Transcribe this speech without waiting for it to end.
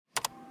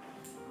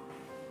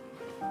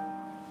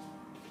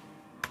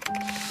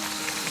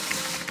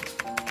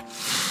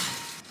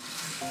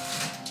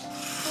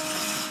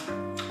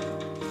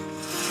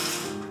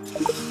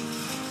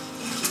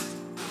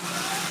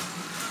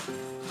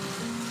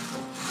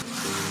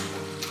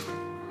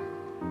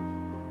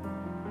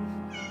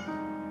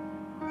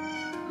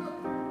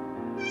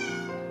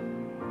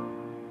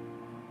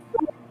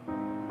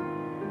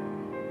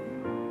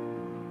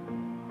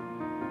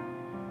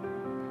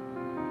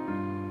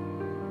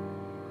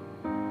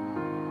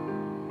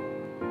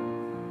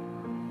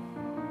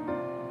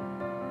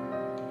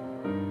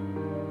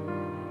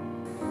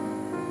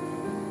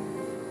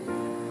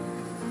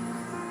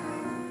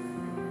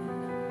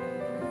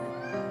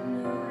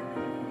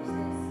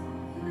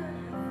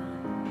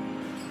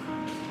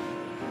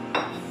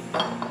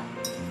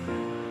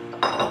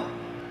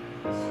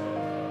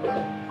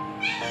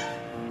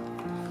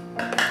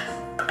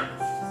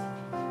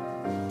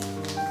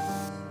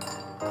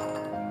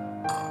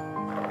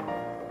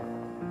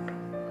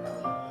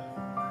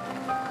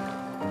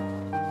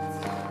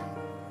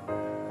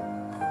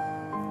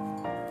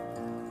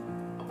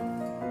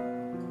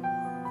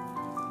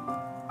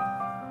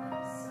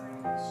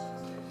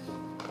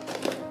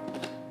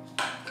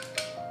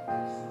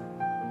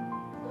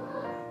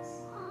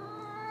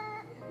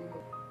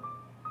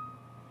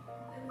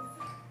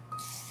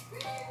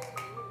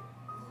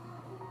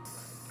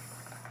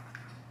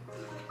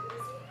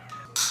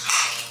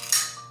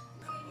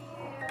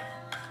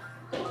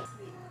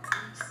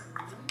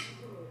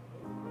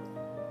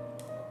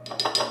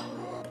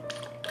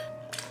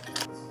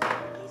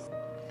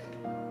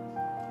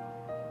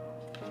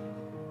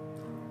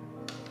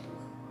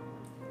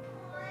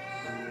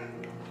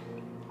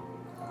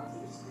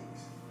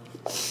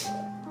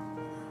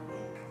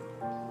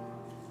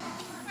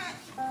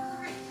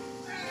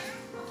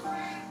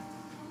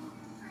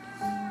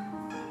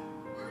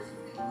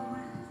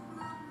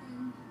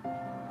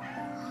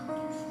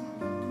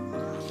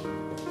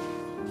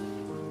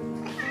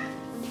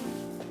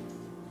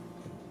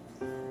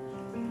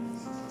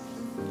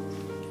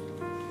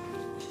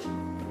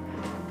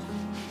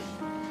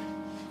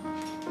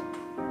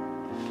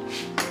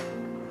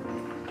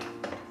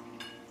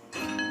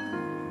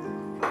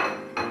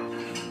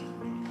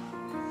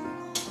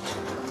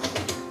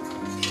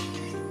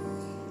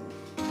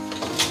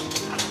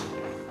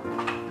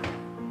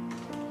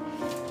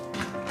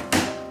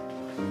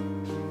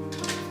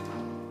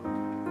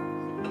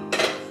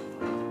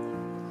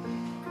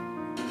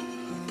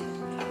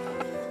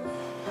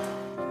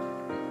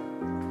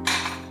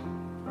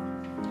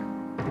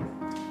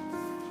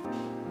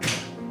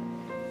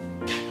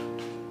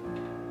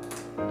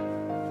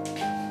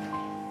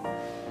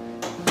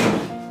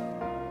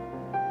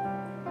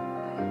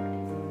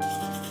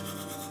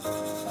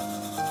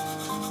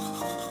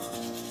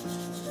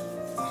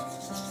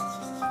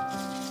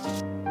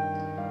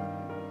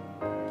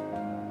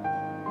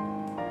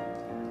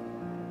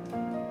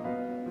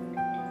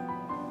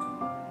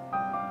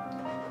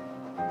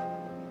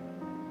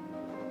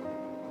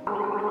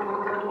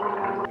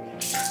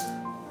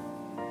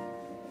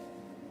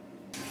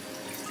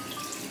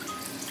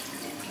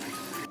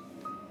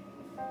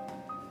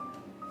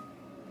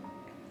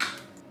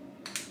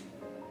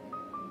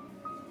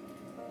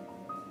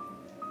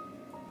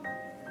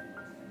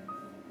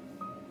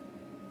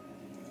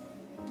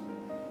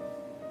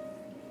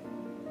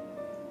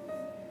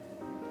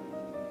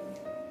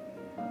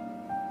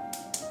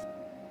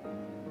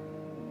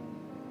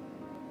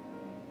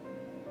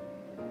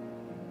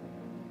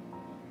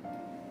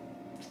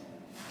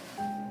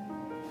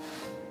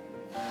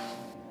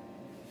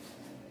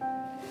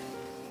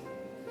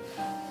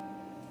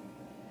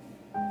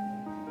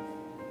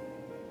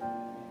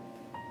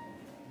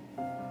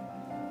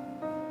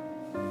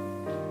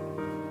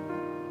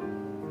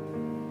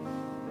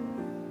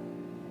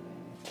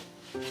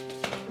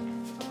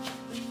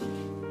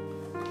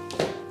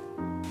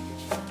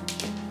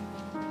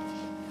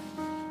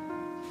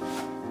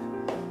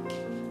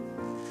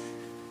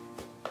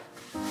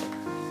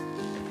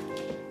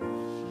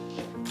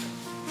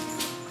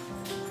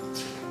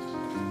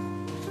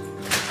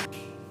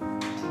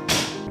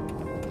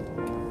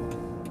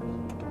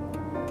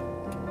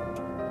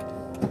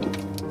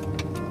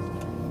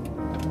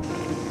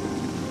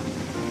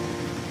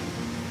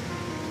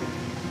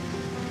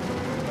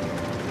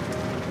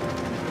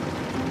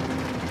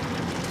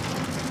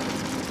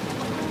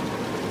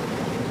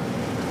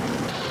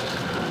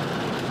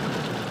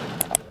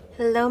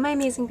Hello my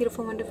amazing,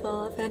 beautiful,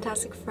 wonderful,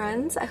 fantastic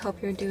friends. I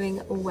hope you're doing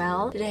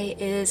well. Today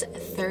is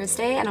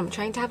Thursday and I'm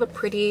trying to have a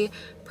pretty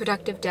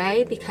productive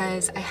day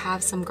because I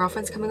have some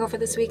girlfriends coming over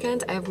this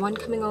weekend. I have one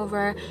coming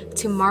over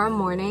tomorrow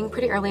morning,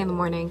 pretty early in the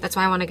morning. That's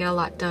why I want to get a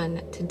lot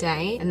done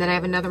today. And then I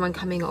have another one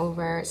coming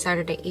over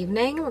Saturday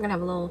evening. We're gonna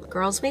have a little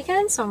girls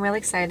weekend, so I'm really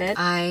excited.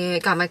 I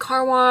got my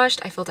car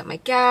washed, I filled up my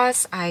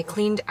gas, I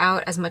cleaned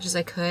out as much as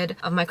I could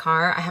of my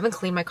car. I haven't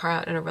cleaned my car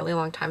out in a really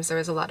long time, so there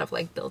was a lot of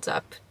like built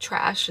up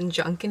trash and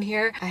junk in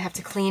here. I have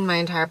to clean my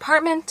entire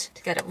apartment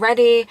to get it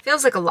ready.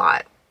 Feels like a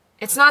lot.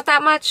 It's not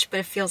that much, but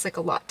it feels like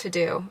a lot to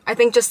do. I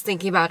think just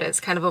thinking about it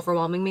is kind of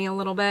overwhelming me a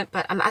little bit,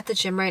 but I'm at the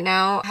gym right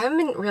now. I haven't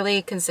been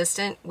really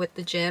consistent with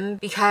the gym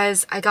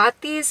because I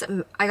got this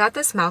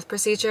mouth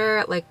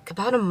procedure like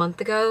about a month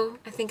ago,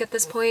 I think at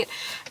this point,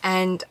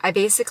 and I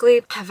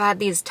basically have had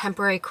these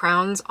temporary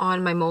crowns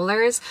on my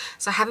molars,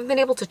 so I haven't been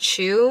able to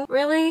chew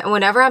really. And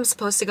whenever I'm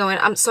supposed to go in,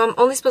 I'm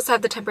only supposed to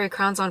have the temporary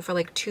crowns on for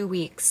like 2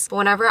 weeks. But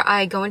whenever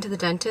I go into the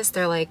dentist,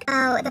 they're like,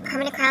 oh, the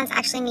permanent crowns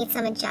actually need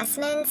some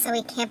adjustments, so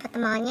we can't put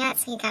them on yet.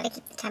 So you gotta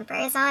keep the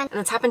temporaries on. And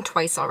it's happened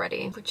twice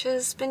already, which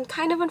has been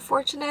kind of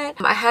unfortunate.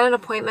 I had an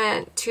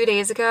appointment 2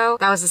 days ago.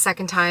 That was the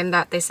second time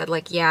that they said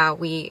like, yeah,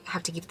 we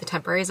have to keep the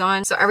temporaries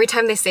on. So every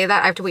time they say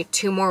that, I have to wait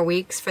 2 more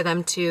weeks for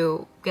them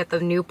to get the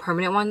new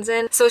permanent ones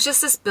in. So it's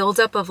just this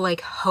buildup of like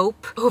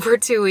hope over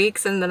 2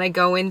 weeks, and then I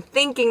go in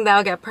thinking that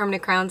I'll get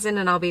permanent crowns in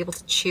and I'll be able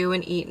to chew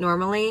and eat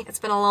normally. It's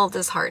been a little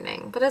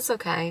disheartening, but it's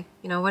okay.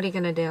 You know, what are you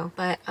gonna do?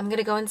 But I'm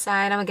gonna go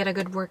inside, I'm gonna get a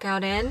good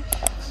workout in.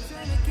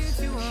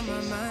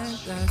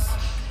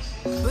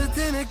 But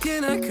then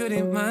again, I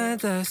couldn't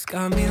mind less.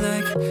 Got me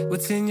like,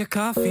 what's in your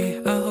coffee?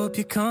 I hope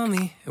you call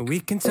me and we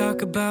can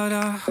talk about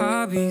our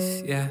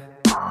hobbies, yeah.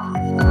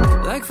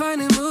 Like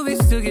finding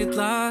movies to get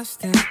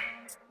lost in,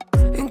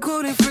 and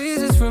quoting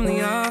phrases from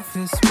The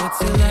Office.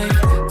 What's it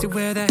like to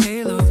wear that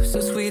halo?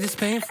 So sweet it's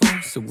painful.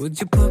 So would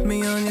you put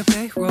me on your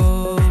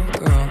payroll,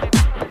 girl?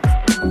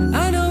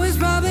 I know it's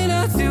probably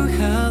not too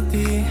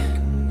healthy.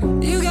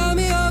 You got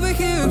me over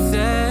here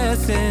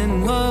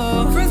obsessing.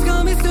 Whoa, friends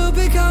call me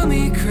stupid, call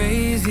me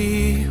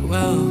crazy.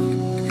 Well,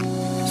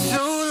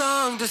 so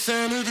long to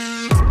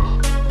sanity.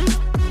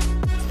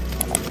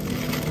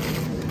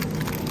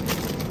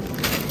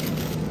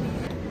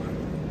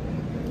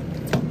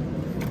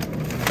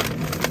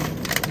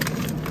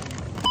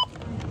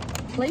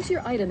 Place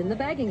your item in the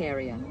bagging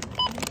area.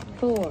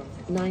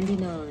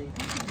 $4.99.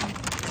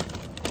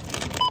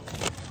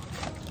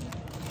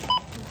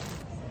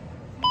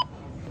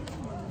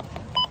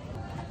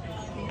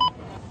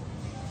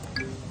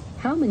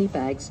 How many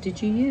bags did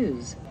you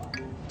use?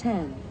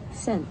 10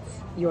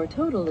 cents. Your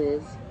total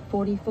is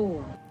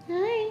 44.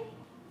 Hi.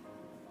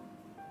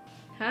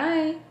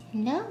 Hi.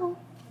 No.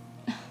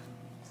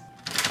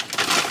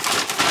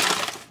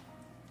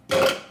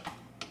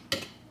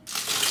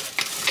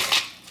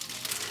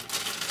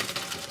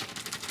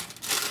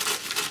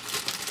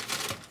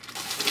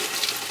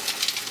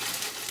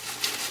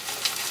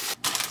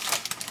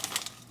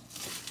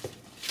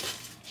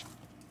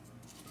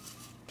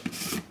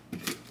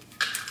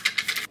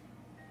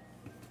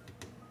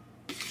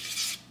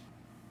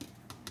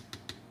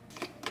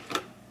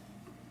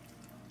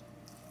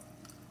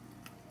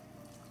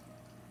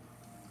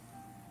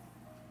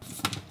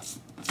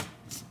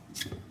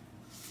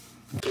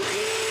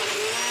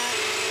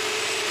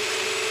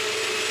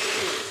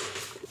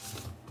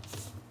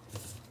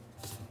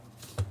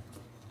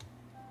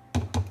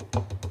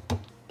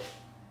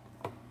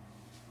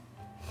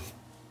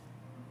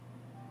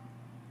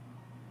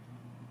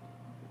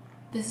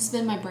 This has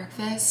been my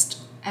breakfast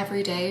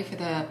every day for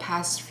the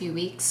past few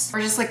weeks,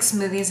 or just like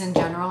smoothies in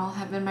general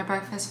have been my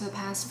breakfast for the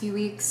past few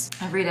weeks.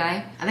 Every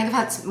day. I think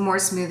I've had more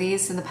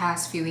smoothies in the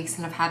past few weeks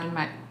than I've had in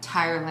my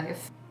entire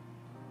life.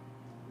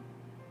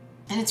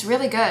 And it's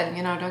really good,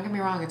 you know, don't get me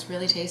wrong, it's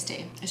really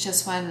tasty. It's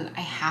just when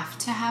I have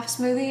to have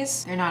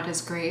smoothies, they're not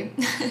as great.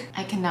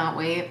 I cannot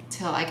wait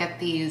till I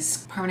get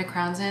these permanent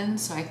crowns in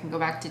so I can go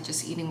back to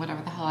just eating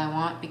whatever the hell I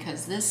want,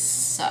 because this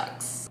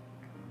sucks.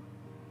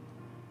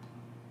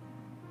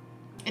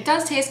 It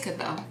does taste good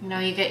though. You know,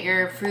 you get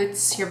your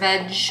fruits, your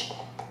veg,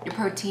 your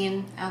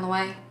protein out of the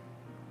way.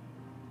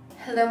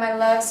 Hello my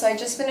love, so I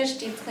just finished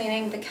deep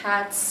cleaning the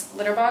cat's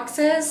litter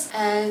boxes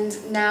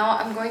and now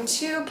I'm going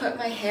to put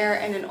my hair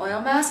in an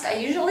oil mask. I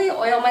usually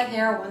oil my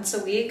hair once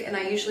a week and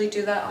I usually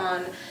do that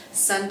on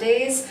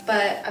Sundays,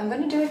 but I'm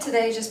gonna do it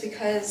today just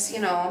because,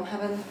 you know, I'm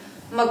having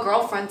my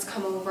girlfriends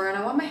come over and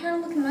I want my hair to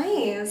look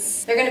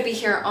nice. They're gonna be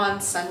here on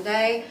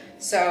Sunday,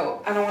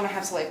 so I don't wanna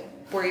have to like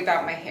worry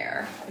about my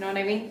hair, you know what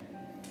I mean?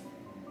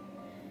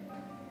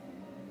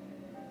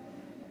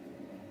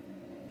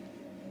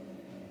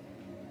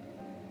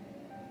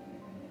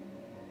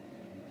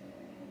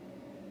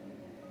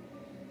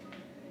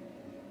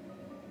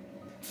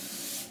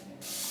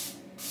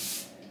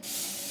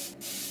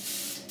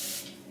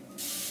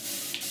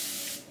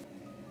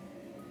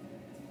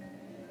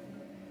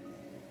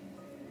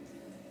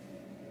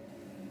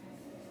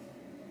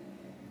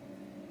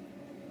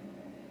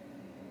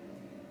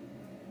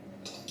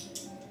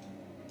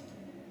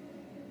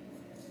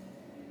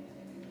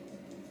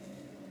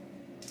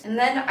 And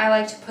then I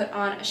like to put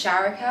on a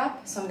shower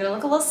cap. So I'm gonna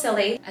look a little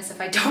silly, as if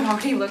I don't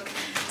already look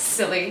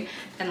silly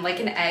and like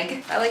an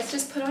egg. I like to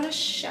just put on a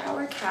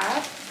shower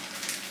cap.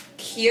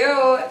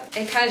 Cute.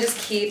 It kind of just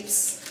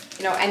keeps,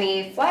 you know,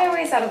 any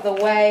flyaways out of the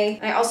way.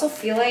 And I also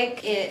feel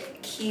like it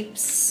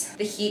keeps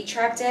the heat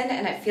trapped in,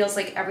 and it feels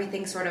like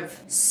everything sort of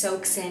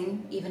soaks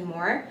in even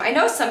more. I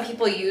know some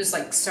people use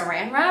like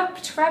saran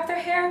wrap to wrap their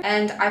hair,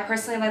 and I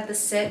personally let this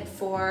sit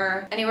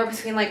for anywhere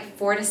between like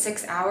 4 to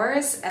 6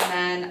 hours, and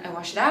then I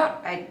wash it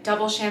out. I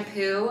double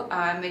shampoo,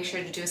 make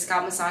sure to do a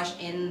scalp massage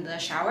in the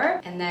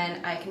shower, and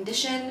then I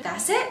condition.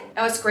 That's it.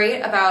 Now what's great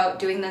about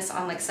doing this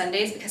on like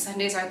Sundays, because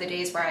Sundays are the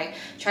days where I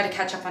try to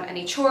catch up on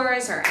any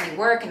chores or any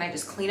work, and I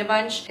just clean a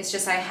bunch. It's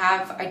just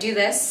I do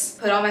this,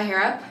 put all my hair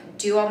up,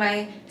 do all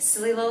my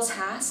silly little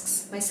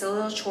tasks, my silly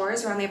little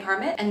chores around the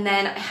apartment, and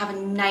then I have a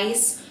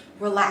nice,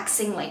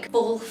 relaxing, like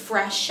full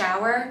fresh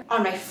shower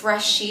on my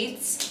fresh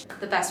sheets.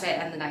 The best way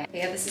to end the night. But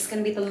yeah, this is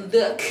gonna be the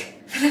look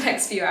for the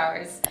next few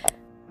hours.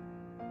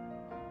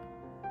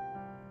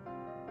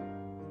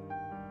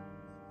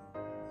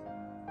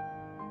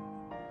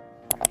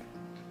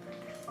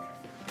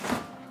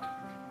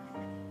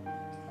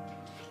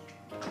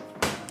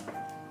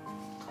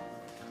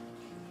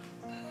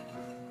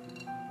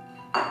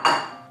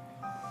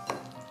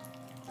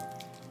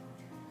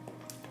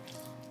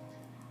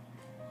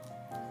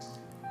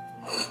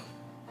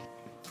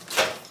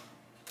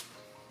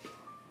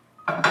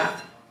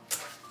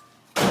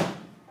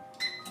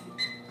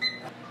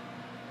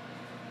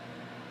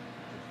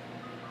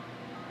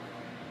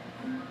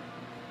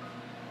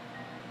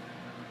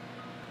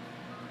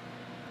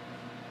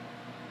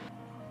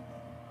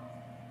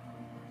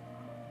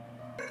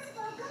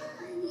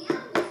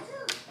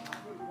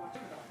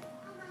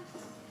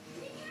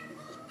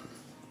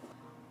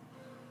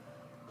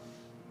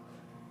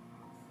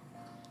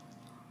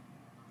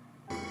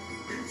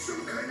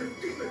 Some kind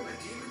of demon, a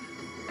demon.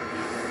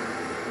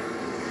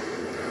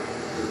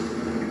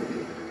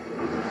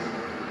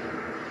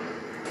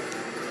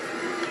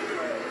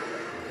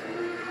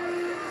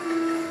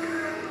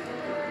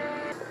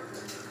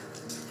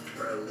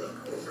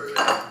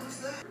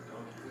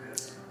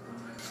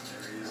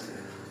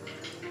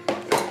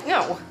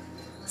 No,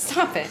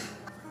 stop it.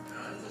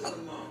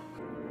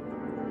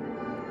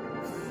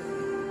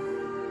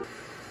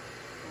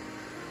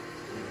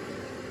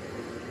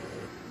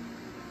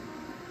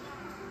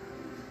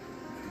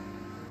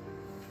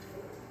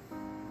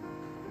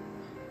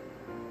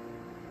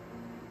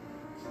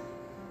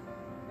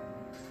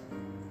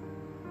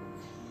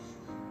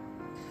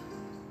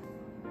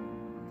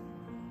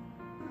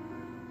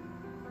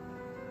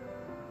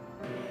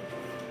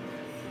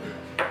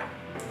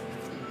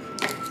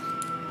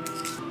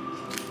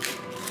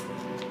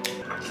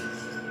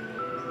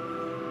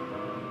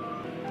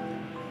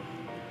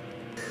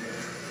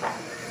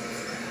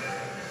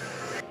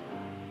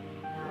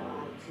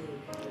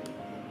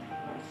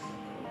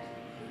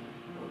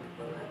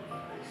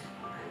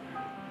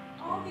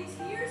 All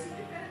these years you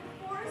defended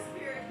the forest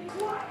spirit. Be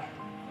quiet.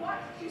 What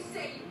did you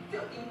say, you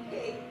filthy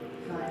pig?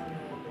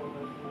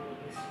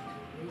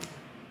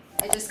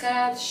 I just got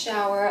out of the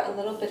shower a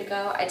little bit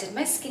ago. I did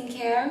my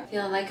skincare,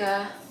 feeling like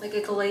a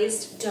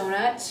glazed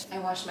donut. I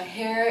washed my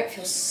hair. It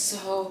feels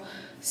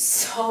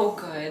so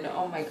good.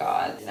 Oh my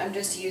god. I'm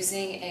just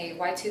using a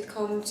wide tooth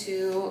comb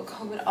to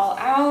comb it all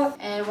out.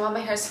 And while my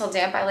hair is still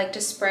damp, I like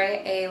to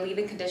spray a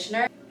leave-in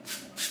conditioner.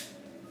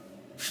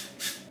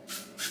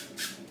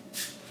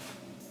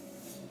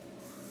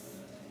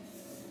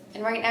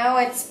 And right now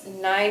it's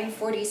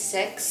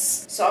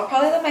 9:46, so I'll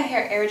probably let my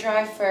hair air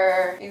dry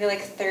for maybe like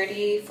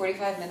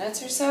 30-45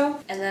 minutes or so,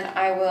 and then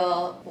I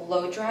will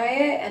blow dry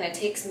it, and it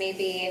takes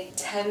maybe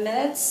 10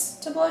 minutes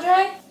to blow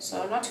dry,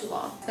 so not too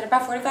long. Then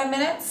about 45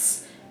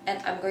 minutes, and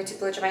I'm going to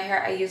blow dry my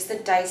hair. I use the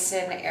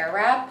Dyson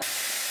Airwrap.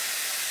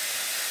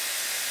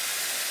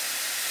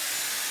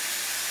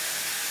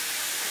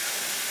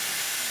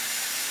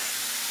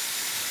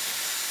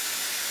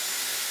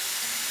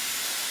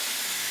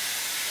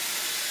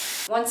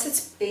 Once it's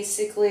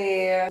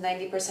basically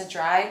 90%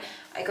 dry,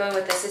 I go in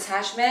with this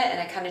attachment and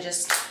it kind of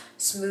just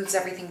smooths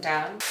everything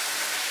down.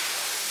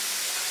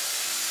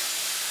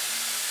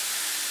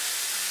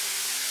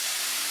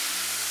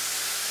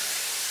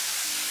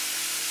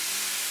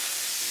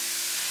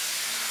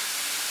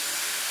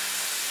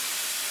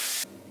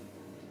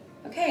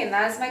 Okay, and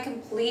that is my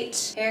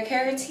complete hair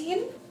care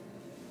routine.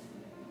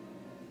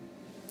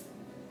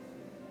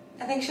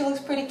 I think she looks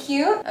pretty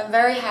cute. I'm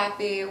very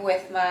happy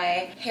with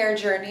my hair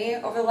journey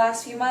over the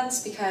last few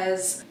months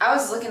because I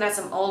was looking at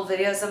some old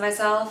videos of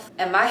myself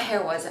and my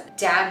hair was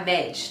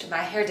damaged. My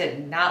hair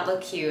did not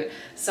look cute.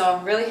 So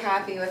I'm really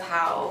happy with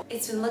how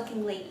it's been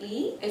looking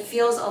lately. It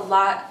feels a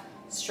lot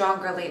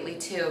stronger lately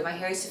too. My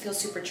hair used to feel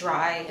super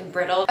dry and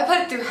brittle. I put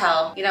it through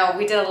hell. You know,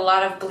 we did a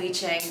lot of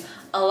bleaching,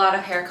 a lot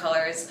of hair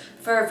colors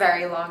for a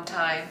very long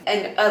time,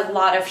 and a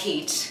lot of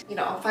heat. You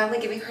know, I'm finally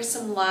giving her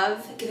some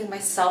love, giving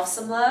myself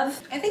some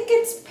love. I think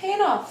it's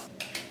paying off.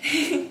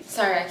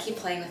 Sorry, I keep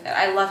playing with it.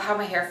 I love how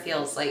my hair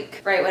feels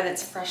like right when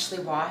it's freshly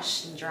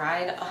washed and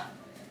dried.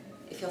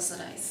 It feels so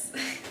nice.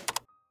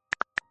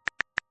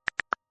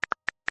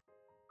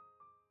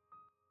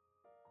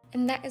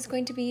 And that is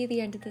going to be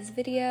the end of this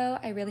video.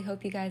 I really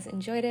hope you guys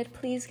enjoyed it.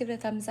 Please give it a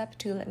thumbs up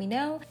to let me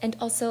know. And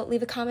also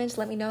leave a comment,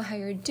 let me know how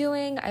you're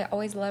doing. I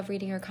always love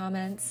reading your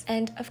comments.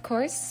 And of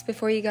course,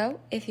 before you go,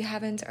 if you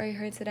haven't already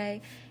heard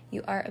today,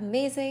 you are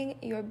amazing,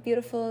 you are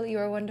beautiful, you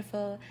are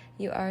wonderful,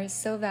 you are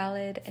so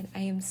valid, and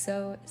I am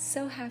so,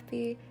 so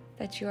happy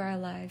that you are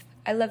alive.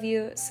 I love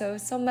you so,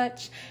 so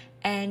much,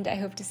 and I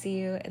hope to see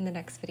you in the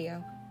next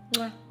video.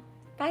 Mwah.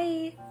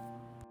 Bye!